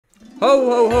Ho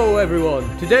ho ho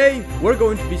everyone! Today we're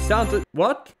going to be Santa.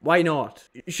 What? Why not?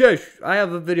 Shush! I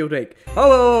have a video take. Ho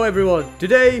ho ho everyone!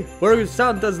 Today we're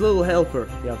Santa's little helper.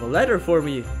 You have a letter for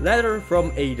me. Letter from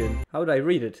Aiden. How would I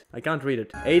read it? I can't read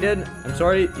it. Aiden, I'm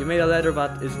sorry, you made a letter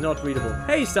that is not readable.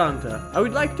 Hey Santa, I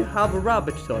would like to have a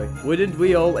rabbit toy. Wouldn't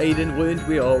we all, Aiden? Wouldn't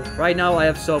we all? Right now I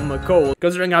have some cold,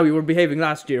 considering how we were behaving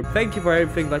last year. Thank you for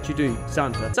everything that you do,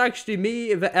 Santa. It's actually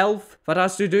me, the elf, that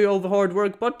has to do all the hard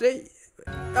work, but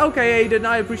okay, Aiden,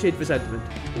 I appreciate the sentiment.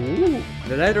 Ooh,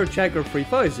 the leather checker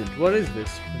 3000. What is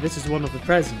this? This is one of the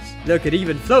presents. Look, it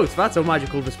even floats. That's how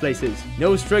magical this place is.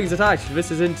 No strings attached. This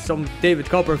isn't some David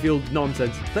Copperfield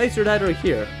nonsense. Place your letter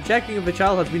here. Checking if the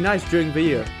child has been nice during the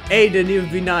year. Aiden,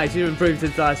 you've been nice. You've improved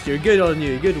since last year. Good on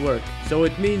you. Good work. So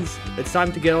it means it's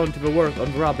time to get on to the work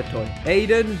on the rabbit toy.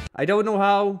 Aiden, I don't know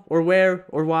how, or where,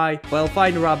 or why, but I'll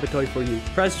find a rabbit toy for you.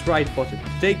 Press right button.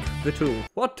 Take the tool.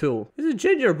 What tool? It's a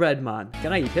gingerbread man.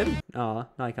 Can I eat him? Ah,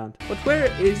 no I can't. But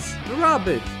where is the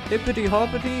rabbit? Hippity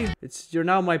hoppity. You're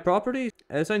now my property?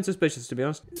 Sounds suspicious to be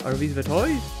honest. Are these the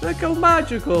toys? Look how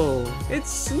magical. It's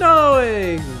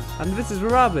snowing. And this is the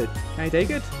rabbit. Can I take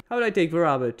it? How would I take the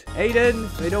rabbit? Aiden,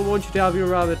 I don't want you to have your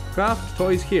rabbit. Craft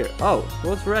toys here. Oh,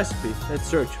 what's the recipe? Let's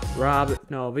search. Rabbit.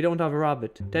 No, we don't have a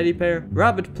rabbit. Teddy bear.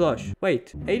 Rabbit plush.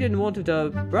 Wait, Aiden wanted a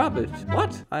rabbit.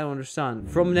 What? I don't understand.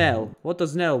 From Nell. What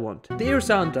does Nell want? Dear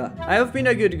Santa, I have been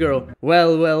a good girl.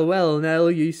 Well, well, well,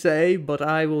 Nell, you say, but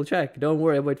I will check. Don't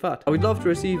worry about that. I would love to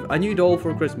receive a new doll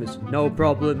for Christmas. No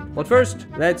problem. But first,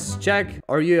 let's check.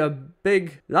 Are you a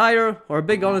big liar or a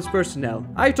big honest person now?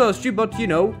 I trust you, but you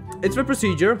know, it's the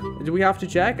procedure. We have to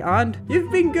check, and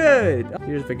you've been good.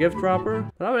 Here's the gift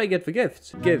wrapper. But how would I get the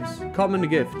gifts? Gifts. Common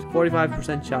gift.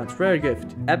 45% chance. Rare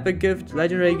gift. Epic gift.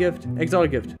 Legendary gift.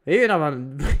 Exotic gift. You know,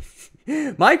 man.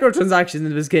 Microtransactions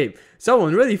in this game.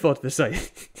 Someone really thought this out.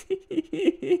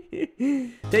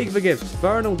 Take the gifts.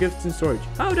 There are no gifts in storage.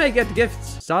 How do I get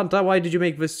gifts? Santa, why did you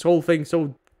make this whole thing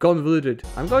so convoluted?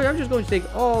 I'm just going to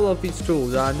take all of these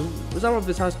tools, and some of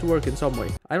this has to work in some way.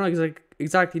 I don't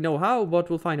exactly know how, but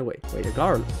we'll find a way. Wait, a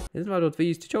garland. Isn't that what we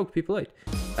used to choke people out?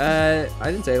 I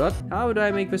didn't say that. How do I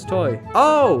make this toy?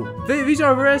 Oh, these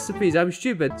are the recipes. I'm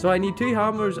stupid. So I need 2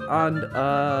 hammers and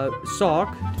a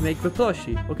sock to make the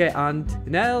plushie. Okay, and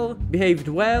Nell behaved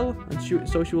well, and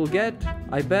so she will get,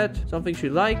 I bet, something she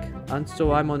like, and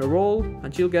so I'm on a roll,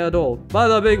 and she'll get a doll.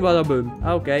 Bada bing, bada boom.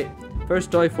 Okay.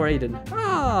 First toy for Aiden.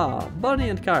 Ah, bunny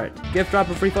and carrot. Gift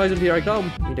wrapper 3000, here I come.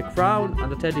 Need a crown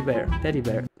and a teddy bear. Teddy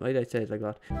bear. Why did I say it like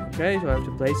that? Okay, so I have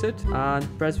to place it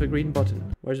and press the green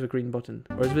button. Where's the green button?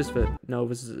 Or is this the... No,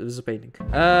 this is a painting.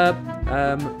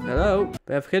 Hello?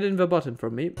 They have hidden the button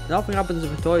from me. Nothing happens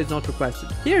if a toy is not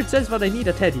requested. Here it says that I need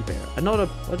a teddy bear. And not a...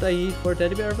 What do I need for a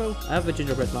teddy bear though? I have a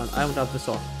gingerbread man. I don't have the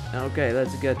sock. Okay,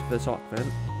 let's get the sock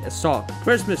then. A sock.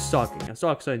 Christmas stocking. A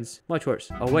sock sounds much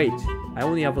worse. Oh wait, I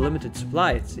only have a limited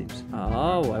supply it seems.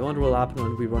 Oh, I wonder what will happen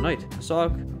when we run out. A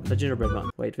sock, the gingerbread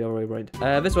man. Wait, the other way around.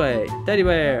 This way. Teddy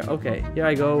bear. Okay, here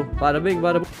I go. Bada bing,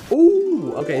 bada boom.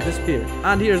 Ooh, okay, it disappeared.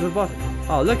 And here's the button.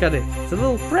 Oh, look at it. It's a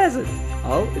little present.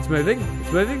 Oh, it's moving.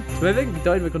 It's moving. It's moving.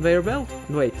 Down the conveyor belt.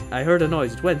 And wait, I heard a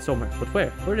noise. It went somewhere. But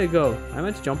where? Where did it go? I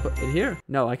meant to jump in here.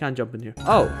 No, I can't jump in here.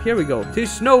 Oh, here we go. To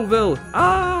Snowville.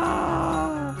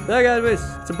 Ah! Look at this.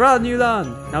 It's a brand new land.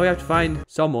 Now we have to find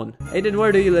someone. Aiden,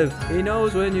 where do you live? He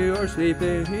knows when you are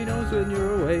sleeping. He knows when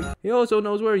you're awake. He also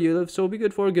knows where you live, so be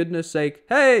good for goodness sake.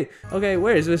 Hey! Okay,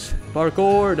 where is this?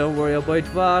 Parkour. Don't worry about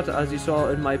that. As you saw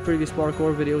in my previous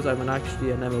parkour videos, I'm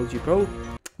actually an MLG pro.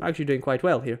 I'm actually doing quite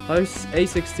well here. House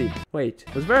A16. Wait,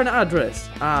 was there an address?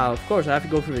 Ah, of course, I have to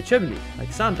go through the chimney,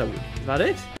 like Santa would. Is that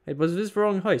it? Wait, was this the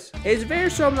wrong house? Is there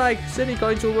some, like, city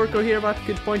council worker here that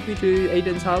could point me to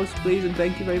Aiden's house, please, and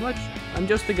thank you very much? I'm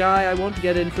just a guy. I want to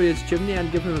get in through his chimney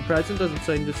and give him a present. Doesn't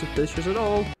sound suspicious at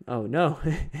all. Oh, no.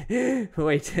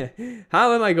 Wait,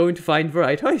 how am I going to find the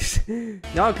right house?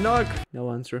 Knock, knock.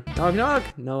 No answer. Knock, knock.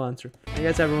 No answer. I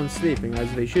guess everyone's sleeping,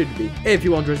 as they should be. If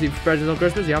you want to receive presents on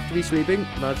Christmas, you have to be sleeping.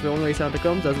 That's the only way Santa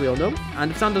comes, as we all know.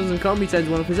 And if Santa doesn't come, he sends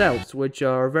one of his elves, which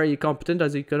are very competent,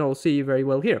 as you can all see very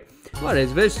well here. What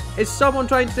is this? Is someone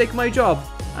trying to take my job?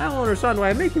 I don't understand why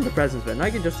I'm making the presents then. I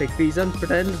can just take these and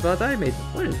pretend that I made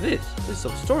them. What is this? This is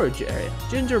some storage area.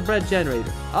 Gingerbread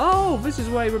generator. Oh, this is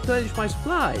where I replenish my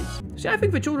supplies. See, I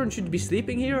think the children should be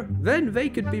sleeping here. Then they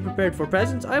could be prepared for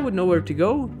presents. I would know where to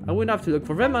go. I wouldn't have to look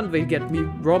for them, and they'd get me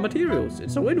raw materials.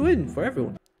 It's a win-win for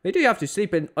everyone. They do have to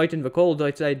sleep out in the cold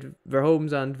outside their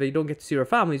homes, and they don't get to see their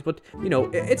families, but, you know,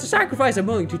 it's a sacrifice I'm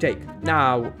willing to take.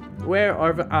 Now, where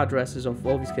are the addresses of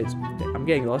all these kids? I'm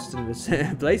getting lost in this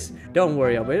place. Don't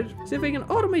worry about it. See if we can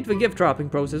automate the gift wrapping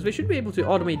process. We should be able to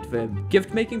automate the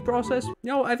gift making process. You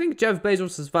know, I think Jeff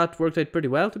Bezos' VAT worked out pretty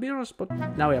well, to be honest, but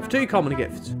now we have 2 common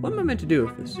gifts. What am I meant to do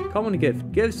with this? Common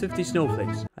gift. Gives 50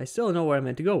 snowflakes. I still don't know where I'm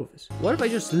meant to go with this. What if I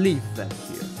just leave them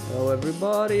here? Hello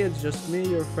everybody, it's just me,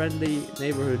 your friendly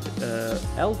neighborhood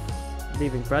elf,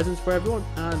 leaving presents for everyone,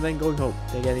 and then going home.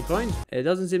 Did I get any coins? It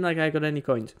doesn't seem like I got any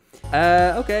coins.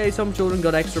 Okay, some children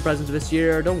got extra presents this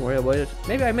year, don't worry about it.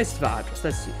 Maybe I missed the address,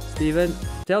 let's see. Steven,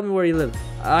 tell me where you live.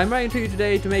 I'm writing to you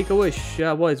today to make a wish.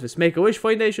 What is this? Make a Wish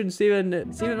Foundation,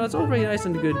 Steven. Steven, that's all very nice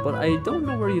and good, but I don't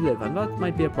know where you live, and that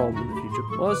might be a problem in the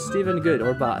future. Was Steven good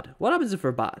or bad? What happens if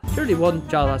we're bad? Surely one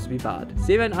child has to be bad.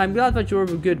 Steven, I'm glad that you were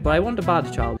good, but I want a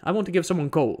bad child. I want to give someone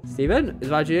coal. Steven, is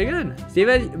that you again?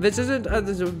 Steven, this isn't,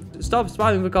 stop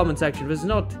spamming the comment section. This is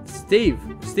not,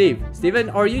 Steven,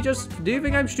 are you just, do you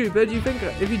think I'm stupid? You think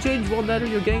if you change one letter,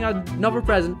 you're getting another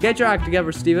present? Get your act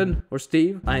together, Steven, or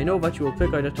Steve. I know that you will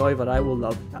pick out a toy that I will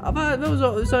love.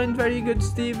 Those sound very good,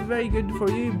 Steve, very good for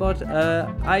you, but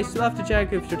I still have to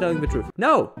check if you're telling the truth.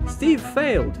 No, Steve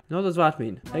failed. What does that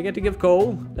mean? I get to give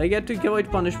coal, I get to give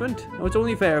out punishment. No, it's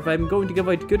only fair. If I'm going to give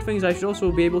out good things, I should also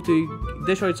be able to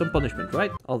dish out some punishment,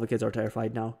 right? All the kids are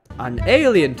terrified now. An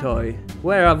alien toy?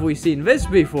 Where have we seen this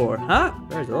before, huh?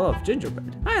 There's a lot of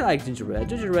gingerbread. I like gingerbread.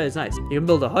 Gingerbread is nice. You can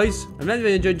build a house, and then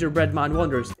the gingerbread man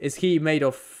wonders, is he made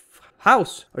of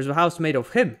house, or is the house made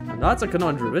of him? And that's a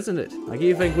conundrum, isn't it? Like,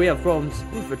 you think we have problems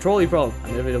with the trolley problem. I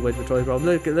never know about the trolley problem.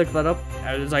 Look that up.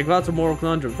 It's like, that's a moral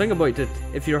conundrum. Think about it.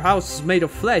 If your house is made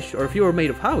of flesh, or if you were made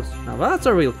of house, now that's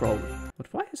a real problem.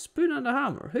 But why a spoon and a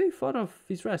hammer? Who thought of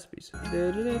these recipes?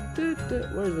 Where's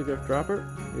the gift wrapper?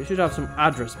 We should have some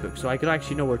address books so I could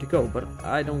actually know where to go, but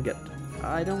I don't get it.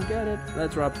 I don't get it.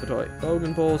 Let's wrap the toy.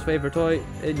 Logan Paul's favorite toy.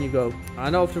 In you go.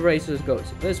 And off the races goes.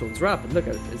 This one's wrapping. Look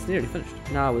at it. It's nearly finished.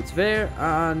 Now it's there,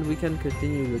 and we can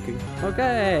continue looking.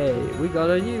 Okay, we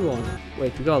got a new one.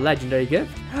 Wait, we got a legendary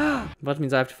gift? That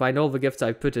means I have to find all the gifts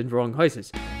I put in the wrong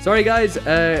houses. Sorry guys,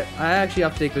 I actually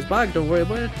have to take this back. Don't worry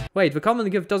about it. Wait, the common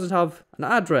gift doesn't have an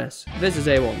address. This is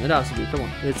A1. It has to be. Come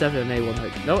on. It's definitely an A1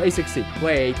 house. No, A16.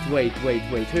 Wait.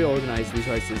 Who organized these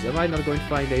houses? Am I not going to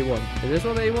find A1? Is this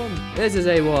one A1? This is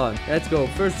A1. Let's go.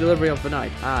 First delivery of the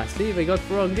night. Ah, Steve, I got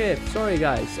the wrong gift. Sorry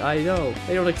guys. I know.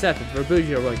 They don't accept it. They're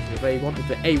bougie or right. They wanted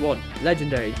the A1.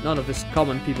 Legendary. None of this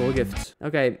common people gifts.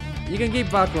 Okay. You can keep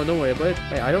that one. Don't worry about it.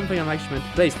 Hey, I don't think I'm actually meant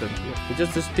to place them. They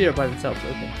just disappear by themselves.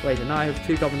 Okay. Wait, and now I have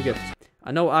 2 common gifts.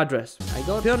 And no address. I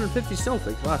got 250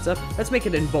 snowflakes. That's it. Let's make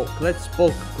it in bulk. Let's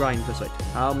bulk grind this out.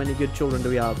 How many good children do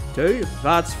we have? 2.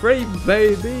 That's 3,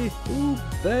 baby. Ooh,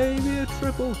 baby, a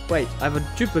triple. Wait, I have a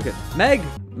duplicate.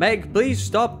 Meg, please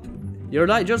stop. You're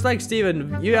like just like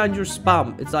Steven, you and your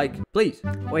spam. It's like, please.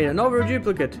 Wait, another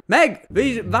duplicate. Meg,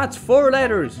 that's 4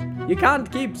 letters. You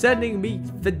can't keep sending me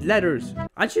the letters.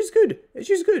 And she's good.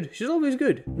 She's good. She's always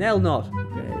good. Nail not.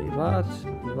 Okay, that.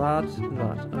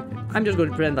 Okay. I'm just going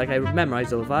to pretend like I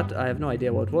memorized all of that. I have no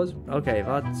idea what it was. Okay,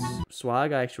 that's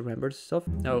swag. I actually remembered stuff.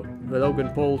 No, the Logan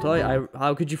Paul toy.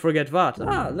 How could you forget that?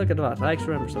 Ah, look at that. I actually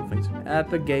remember some things.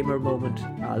 Epic gamer moment.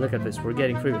 Ah, look at this. We're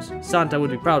getting through this. Santa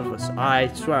would be proud of us. I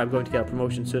swear I'm going to get a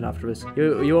promotion soon after this.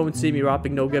 You won't see me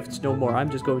wrapping no gifts no more. I'm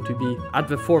just going to be at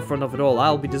the forefront of it all.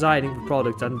 I'll be designing the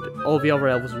product, and all the other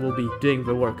elves will be doing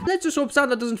the work. Let's just hope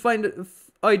Santa doesn't find it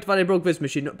out that I broke this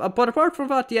machine. But apart from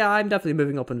that, yeah, I'm definitely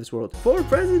moving up in this world. 4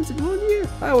 presents in 1 year.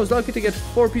 I was lucky to get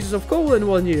 4 pieces of coal in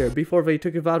 1 year before they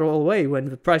took that all away when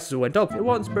the prices went up.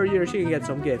 Once per year she can get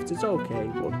some gifts. It's okay.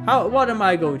 What am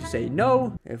I going to say?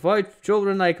 No. If white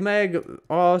children like Meg,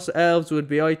 us elves would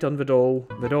be out on the dole.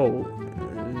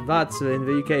 That's in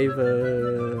the UK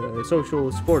the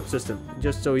social support system,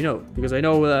 just so you know, because I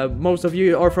know most of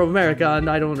you are from America and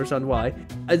I don't understand why.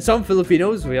 And some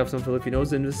Filipinos, we have some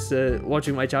Filipinos in this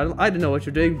watching my channel. I don't know what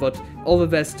you're doing, but all the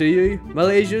best to you.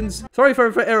 Malaysians, sorry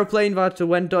for the aeroplane that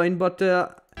went down, but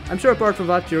I'm sure apart from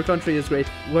that, your country is great.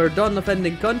 We're done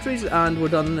offending countries, and we're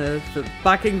done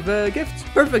backing the gifts.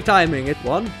 Perfect timing. It's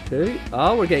 1, 2.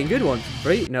 Oh, we're getting good ones.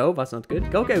 3. No, that's not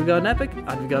good. Okay, we got an epic,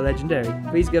 and we got a legendary.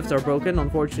 These gifts are broken,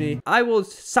 unfortunately. I will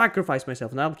sacrifice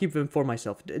myself, and I'll keep them for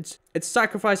myself. It's a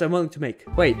sacrifice I'm willing to make.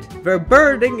 Wait, they're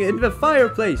burning in the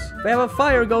fireplace. They have a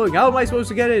fire going. How am I supposed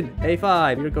to get in?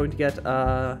 A5, you're going to get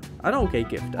an okay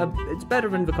gift. It's better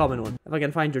than the common one. If I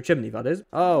can find your chimney, that is.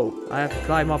 Oh, I have to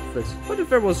climb up this. What if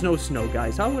there was no snow,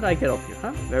 guys? How would I get up here,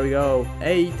 huh? There we go.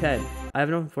 A10. I have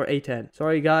nothing for A10.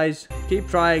 Sorry, guys. Keep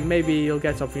trying. Maybe you'll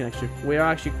get something next year. We are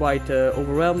actually quite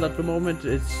overwhelmed at the moment.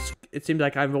 it seems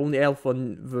like I'm the only elf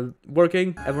on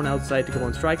working. Everyone else decided to go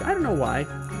on strike. I don't know why.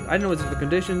 I don't know, is it the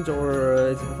conditions or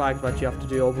is it the fact that you have to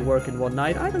do all the work in one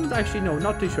night? I don't actually know,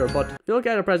 not too sure, but you'll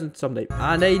get a present someday.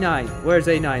 And A9, where's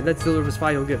A9? Let's deliver his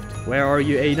final gift. Where are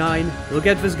you, A9? You'll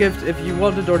get this gift if you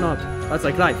want it or not. That's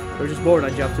like life. You're just born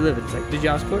and you have to live it. It's like, did you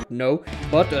ask for it? No,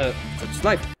 but it's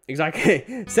life.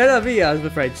 Exactly. C'est la vie, as the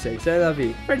French say. C'est la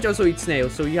vie. French also eat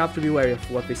snails, so you have to be wary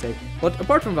of what they say. But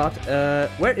apart from that,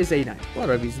 where is A9? What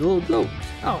are these little globes?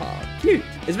 Oh, cute.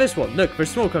 It's this one. Look, there's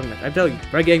smoke coming out. I'm telling you.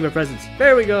 They're getting their presents.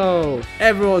 There we go.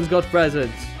 Everyone's got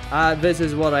presents. This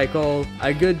is what I call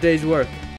a good day's work.